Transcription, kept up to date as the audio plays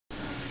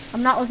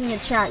I'm not looking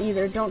at chat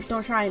either.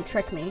 Don't try and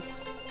trick me.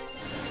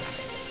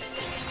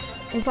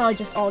 It's probably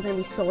just all gonna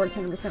be swords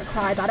and I'm just gonna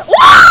cry about it.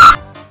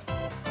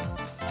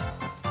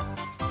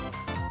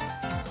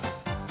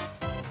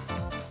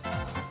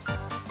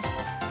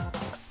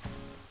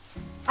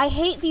 I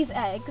hate these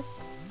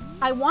eggs.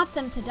 I want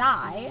them to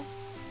die.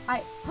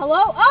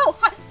 Hello? Oh!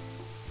 Hi.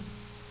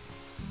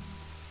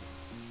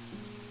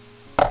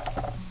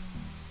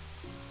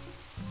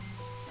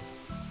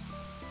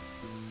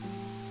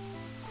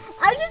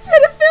 I just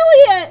hit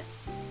affiliate!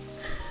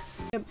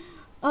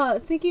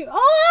 Thank you.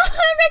 Oh,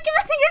 I'm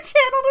recommending your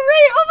channel to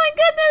rate. Oh my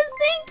goodness,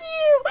 thank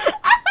you!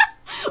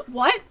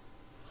 What?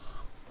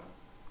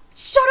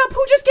 Shut up,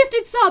 who just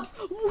gifted subs?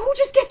 Who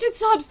just gifted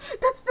subs?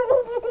 That's,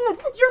 oh my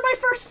god, you're my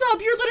first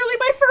sub. You're literally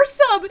my first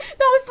sub. That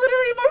was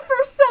literally my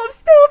first sub.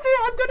 Stop it,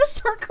 I'm gonna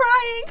start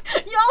crying.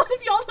 Y'all,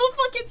 if y'all don't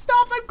fucking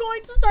stop, I'm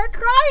going to start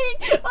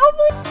crying. Oh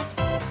my.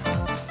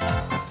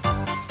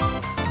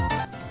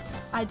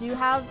 I do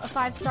have a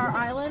 5-star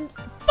island.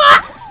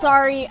 Fuck!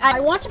 Sorry, I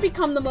want to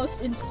become the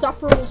most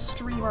insufferable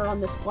streamer on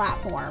this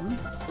platform.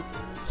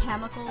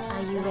 Chemicals.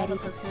 Are you ready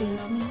to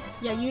please me?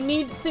 Yeah, you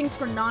need things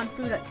for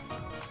non-food.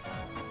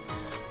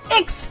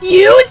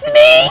 Excuse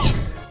me?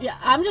 Yeah,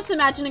 I'm just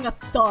imagining a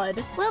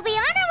thud. We'll be on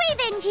our way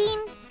then, Jean.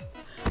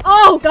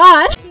 Oh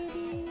god!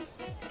 Kitty.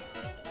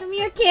 Come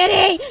here,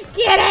 kitty!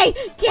 Kitty!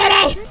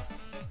 Kitty!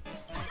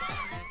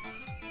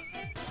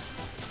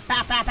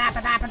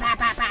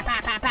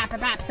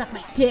 Suck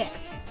my dick.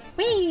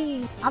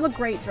 Whee! I'm a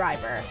great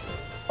driver.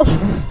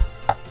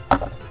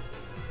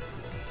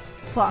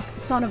 Fuck.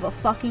 Son of a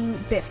fucking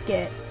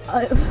biscuit.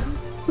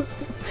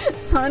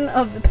 Son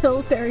of the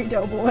Pillsbury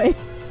Doughboy.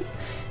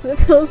 The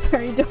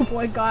Pillsbury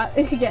Doughboy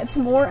gets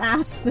more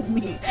ass than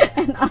me,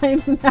 and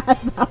I'm mad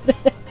about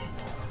it.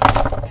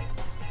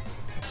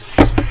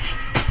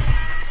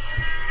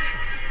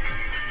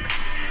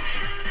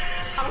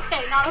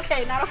 Not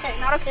okay, not okay,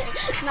 not okay,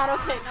 not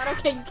okay, not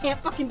okay, you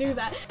can't fucking do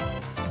that.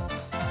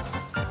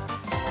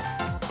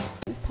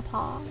 Please,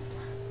 Papa.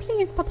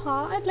 Please,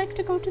 Papa, I'd like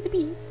to go to the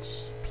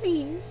beach.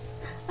 Please.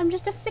 I'm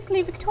just a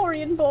sickly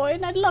Victorian boy,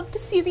 and I'd love to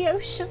see the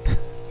ocean.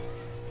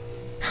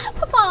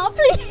 Papa,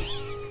 please.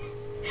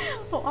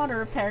 Oh, auto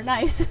repair,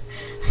 nice.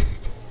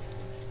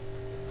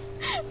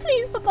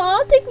 Please,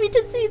 Papa, take me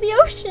to see the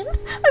ocean.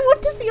 I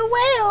want to see a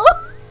whale.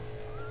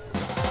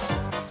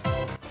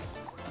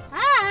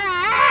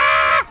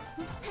 Ah!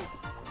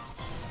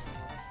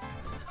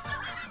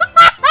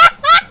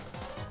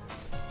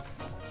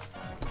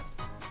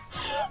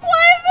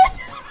 Why am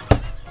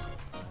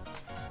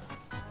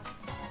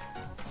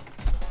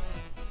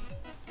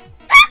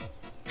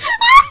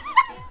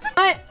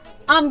I?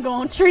 I'm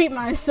gonna treat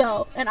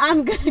myself, and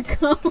I'm gonna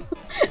go.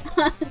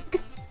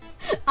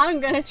 I'm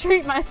gonna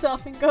treat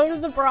myself and go to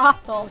the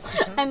brothel,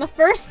 and the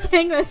first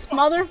thing this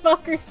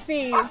motherfucker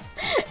sees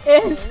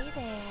is. Hey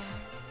there.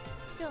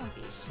 Don't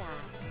be shy.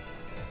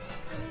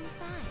 Come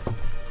inside.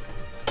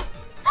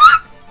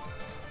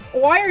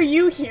 Why are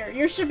you here?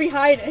 You should be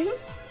hiding.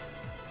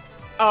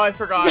 Oh, I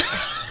forgot.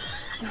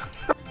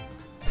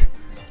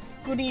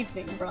 Good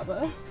evening,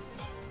 brother.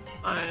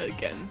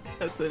 Again,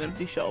 that's an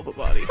empty shell of a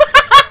body.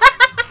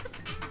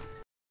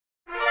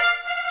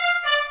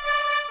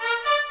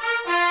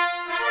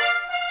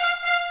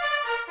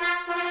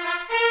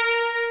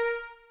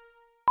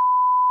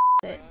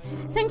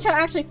 Singcho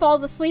actually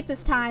falls asleep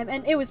this time,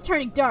 and it was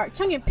turning dark.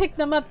 Chungyun picked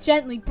them up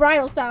gently,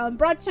 bridal style, and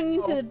brought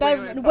Chungyun to the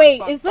bedroom.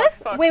 Wait, is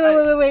this?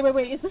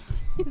 Wait,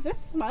 is this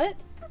smut?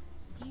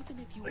 Even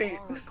if you Wait.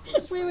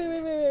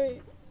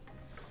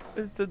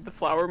 Did the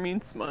flower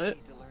mean smut?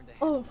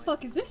 Oh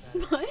fuck, is this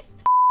smut?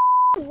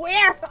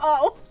 Where?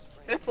 Oh.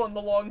 This one,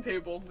 the long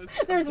table.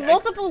 There's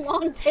multiple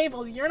long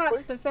tables. You're not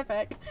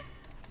specific.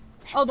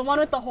 Oh, the one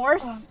with the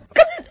horse?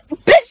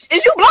 Bitch,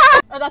 is you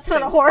blind? Oh, that's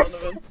not a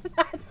horse.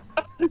 That's...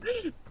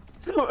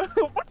 What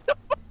the fuck?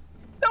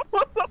 That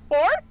was a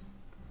horse?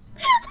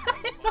 I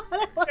thought it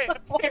was a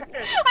horse.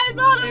 I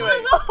thought it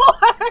was a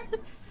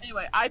horse.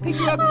 Anyway, I picked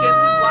you up gently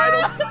right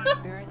over.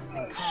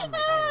 I'm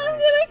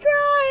gonna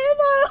cry. I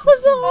thought it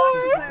was a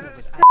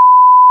horse.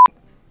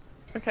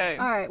 Okay.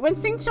 Alright, when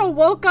Singcho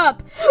woke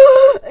up,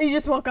 he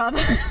just woke up.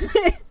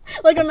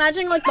 Like,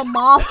 imagine like the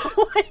mom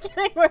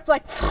awakening where it's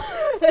like.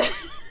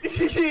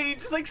 You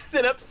just like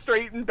sit up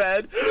straight in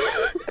bed.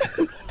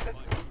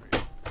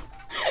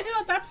 You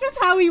know, that's just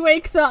how he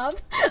wakes up.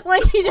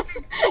 Like he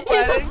just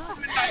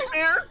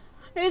nightmare.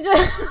 He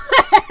just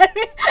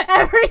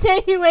every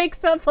day he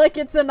wakes up like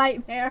it's a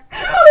nightmare.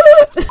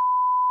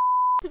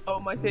 Oh,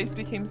 my face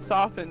became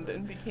softened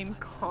and became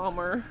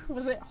calmer.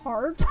 Was it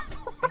hard?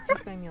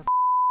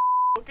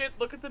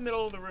 Look at the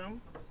middle of the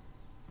room.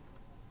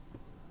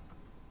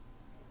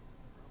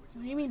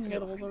 What do you mean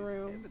middle of the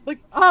room? Like,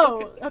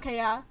 oh, okay,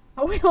 yeah.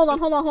 Oh wait, hold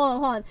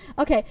on.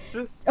 Okay,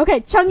 okay,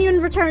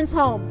 Chungyun returns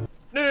home.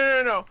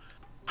 No.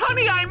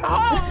 Honey, I'm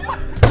home!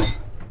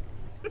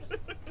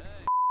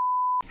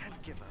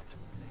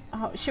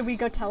 Oh, should we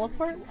go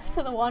teleport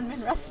to the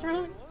one-man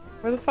restaurant?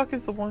 Where the fuck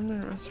is the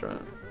one-man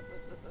restaurant?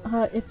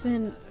 It's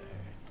in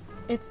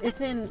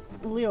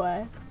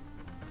Liyue.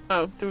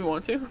 Oh, do we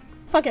want to?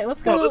 Fuck it,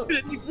 let's go.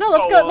 No,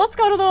 Let's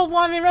go to the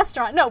Wami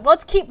restaurant. No,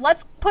 let's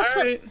put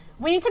some. Right.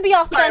 We need to be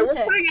Alright, authentic.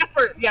 we're putting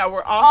effort. Yeah,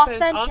 we're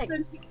Authentic.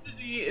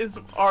 Authenticity is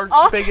our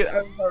biggest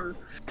goal.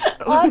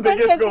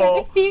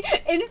 Authenticity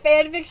in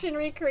fanfiction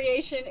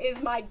recreation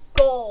is my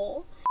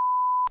goal.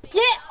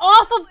 Get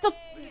off of the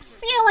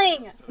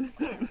ceiling!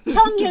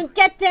 Chungyun,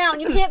 get down!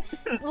 You can't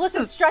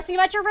listen. Stressing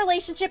about your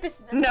relationship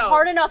is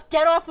hard enough.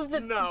 Get off of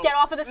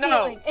the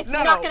ceiling. It's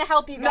not gonna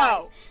help you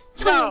guys.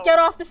 Chungyun, get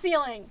off the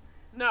ceiling.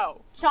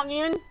 No.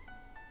 Chungyun,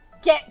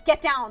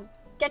 get down.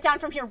 Get down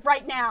from here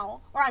right now,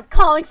 or I'm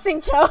calling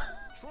Singcho.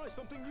 Try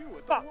something new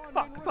at the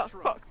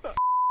restaurant.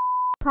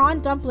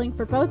 Prawn dumpling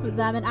for both of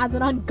them and adds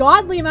an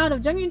ungodly amount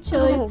of Junghans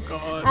chilies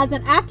as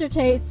an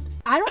aftertaste.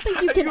 I don't think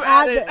you can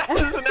add it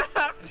as an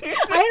aftertaste.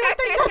 I don't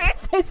think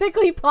that's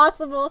physically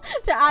possible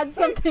to add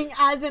something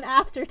as an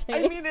aftertaste.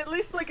 I mean, at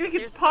least like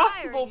it's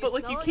possible, but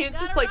like you can't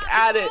just like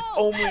add it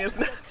only as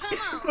an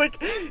aftertaste. Like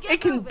it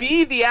can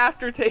be the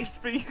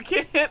aftertaste, but you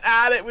can't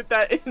add it with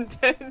that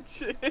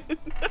intention.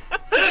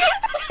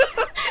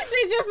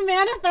 She's just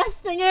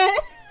manifesting it.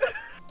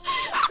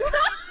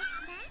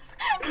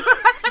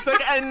 It's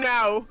like, and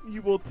now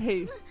you will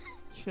taste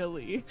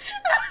chili.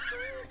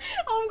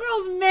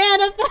 Homegirl's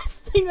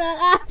manifesting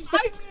that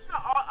aftertaste.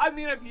 I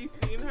mean, have you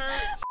seen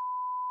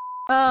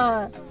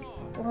her?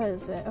 What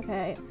is it?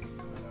 Okay.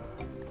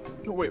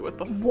 Wait, what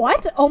the fuck?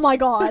 What? Oh my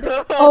god.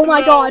 Oh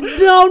my god.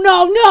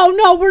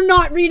 No, we're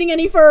not reading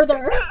any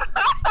further.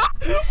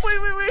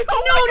 Wait.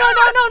 Oh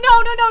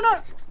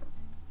no.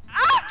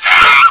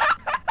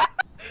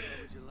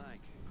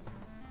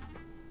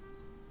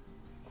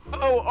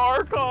 Oh,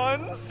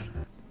 Archons.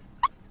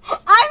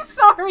 I'm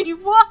sorry,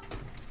 what?